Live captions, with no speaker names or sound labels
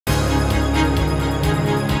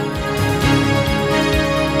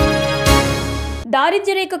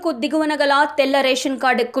దారిద్ర్యరేఖకు దిగువన గల తెల్ల రేషన్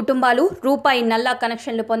కార్డు కుటుంబాలు రూపాయి నల్లా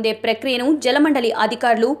కనెక్షన్లు పొందే ప్రక్రియను జలమండలి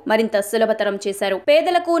అధికారులు మరింత సులభతరం చేశారు.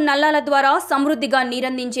 పేదలకు నల్లాల ద్వారా సమృద్ధిగా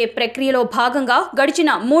నీరందించే ప్రక్రియలో భాగంగా గడిచిన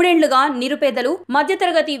 3 ఏళ్లుగా నిరుపేదలు,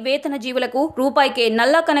 మధ్యతరగతి వేతన జీవులకు రూపాయికే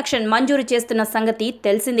నల్లా కనెక్షన్ మంజూరు చేస్తున్న సంగతి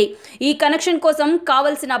తెలిసింది. ఈ కనెక్షన్ కోసం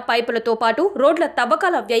కావలసిన పైపులతో పాటు రోడ్ల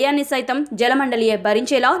తవ్వకాల వ్యయాన్ని సైతం జలమండలియే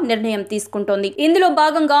భరించేలా నిర్ణయం తీసుకుంటోంది. ఇందులో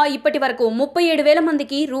భాగంగా ఇప్పటి వరకు 37,000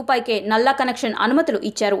 మందికి రూపాయికే నల్లా కనెక్షన్ అనుమతులు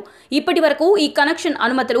ఇచ్చారు. ఇప్పటి వరకు ఈ కనెక్షన్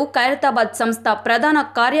అనుమతులు ఖైరతాబాద్ సంస్థ ప్రధాన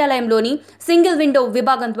కార్యాలయంలోని సింగిల్ విండో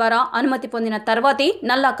విభాగం ద్వారా అనుమతి పొందిన తర్వాతే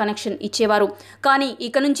నల్లా కనెక్షన్ ఇచ్చేవారు. కానీ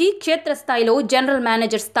ఇక నుంచి క్షేత్రస్థాయిలో జనరల్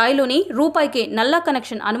మేనేజర్ స్థాయిలోని రూపాయికే నల్లా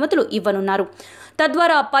కనెక్షన్ అనుమతులు ఇవ్వనున్నారు.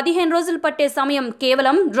 తద్వారా 15 రోజులు పట్టే సమయం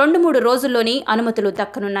కేవలం 2-3 రోజుల్లోనే అనుమతులు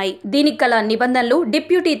దక్కనున్నాయి. దీనికి గల నిబంధనలు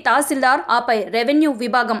డిప్యూటీ తహసీల్దార్, ఆపై రెవెన్యూ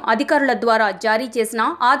విభాగం అధికారుల ద్వారా జారీ చేసిన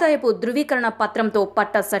ఆదాయపు ధృవీకరణ పత్రంతో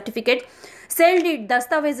పట్టా సర్టిఫికేట్, సేల్ డీడ్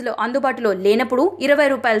దస్తావేజులు అందుబాటులో లేనప్పుడు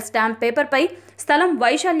 ₹20 స్టాంప్ పేపర్పై, స్థలం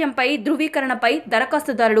వైశాల్యంపై ధృవీకరణపై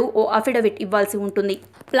దరఖాస్తుదారుడు ఓ అఫిడవిట్ ఇవ్వాల్సి ఉంటుంది.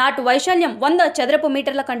 ప్లాట్ వైశాల్యం 100 చదరపు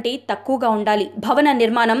మీటర్ల కంటే తక్కువగా ఉండాలి. భవన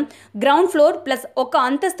నిర్మాణం గ్రౌండ్ ఫ్లోర్ ప్లస్ 1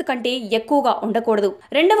 అంతస్తు కంటే ఎక్కువగా ఉండకూడదు.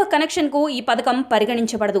 రెండవ కనెక్షన్ కు ఈ పథకం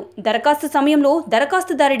పరిగణించబడదు. దరఖాస్తు సమయంలో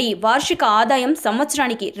దరఖాస్తుదారుడి వార్షిక ఆదాయం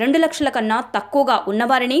సంవత్సరానికి 2 లక్షల కన్నా తక్కువగా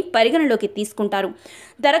ఉన్నవారిని పరిగణలోకి తీసుకుంటారు.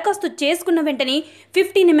 దరఖాస్తు చేసుకున్న వెంటనే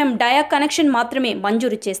 15 mm డయా కనెక్షన్ మాత్రమే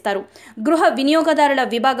మంజూరు చేస్తారు. గృహ వినియోగదారుల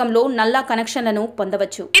విభాగంలో నల్లా కనెక్షన్లను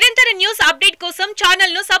పొందవచ్చు. నిరంతర న్యూస్ అప్డేట్ కోసం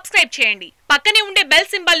ఛానల్ ను సబ్స్క్రైబ్ చేయండి. పక్కనే ఉండే బెల్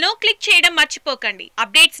సింబల్ ను క్లిక్ చేయడం మర్చిపోకండి.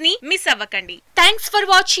 అప్డేట్స్ ని మిస్ అవ్వకండి. Thanks for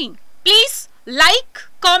watching. Please like,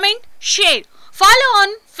 comment, share. Follow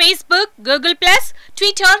on Facebook, Google+,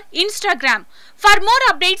 Twitter, Instagram. For more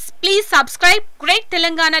updates, please subscribe Great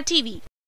Telangana TV.